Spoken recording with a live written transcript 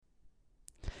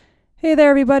Hey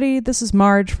there, everybody. This is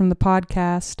Marge from the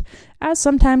podcast. As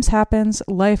sometimes happens,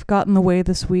 life got in the way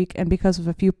this week, and because of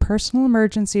a few personal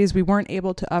emergencies, we weren't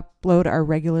able to upload our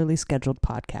regularly scheduled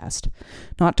podcast.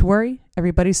 Not to worry,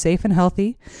 everybody's safe and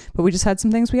healthy, but we just had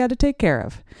some things we had to take care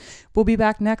of. We'll be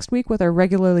back next week with our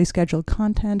regularly scheduled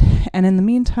content, and in the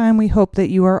meantime, we hope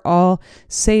that you are all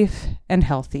safe and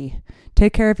healthy.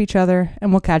 Take care of each other,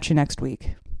 and we'll catch you next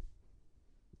week.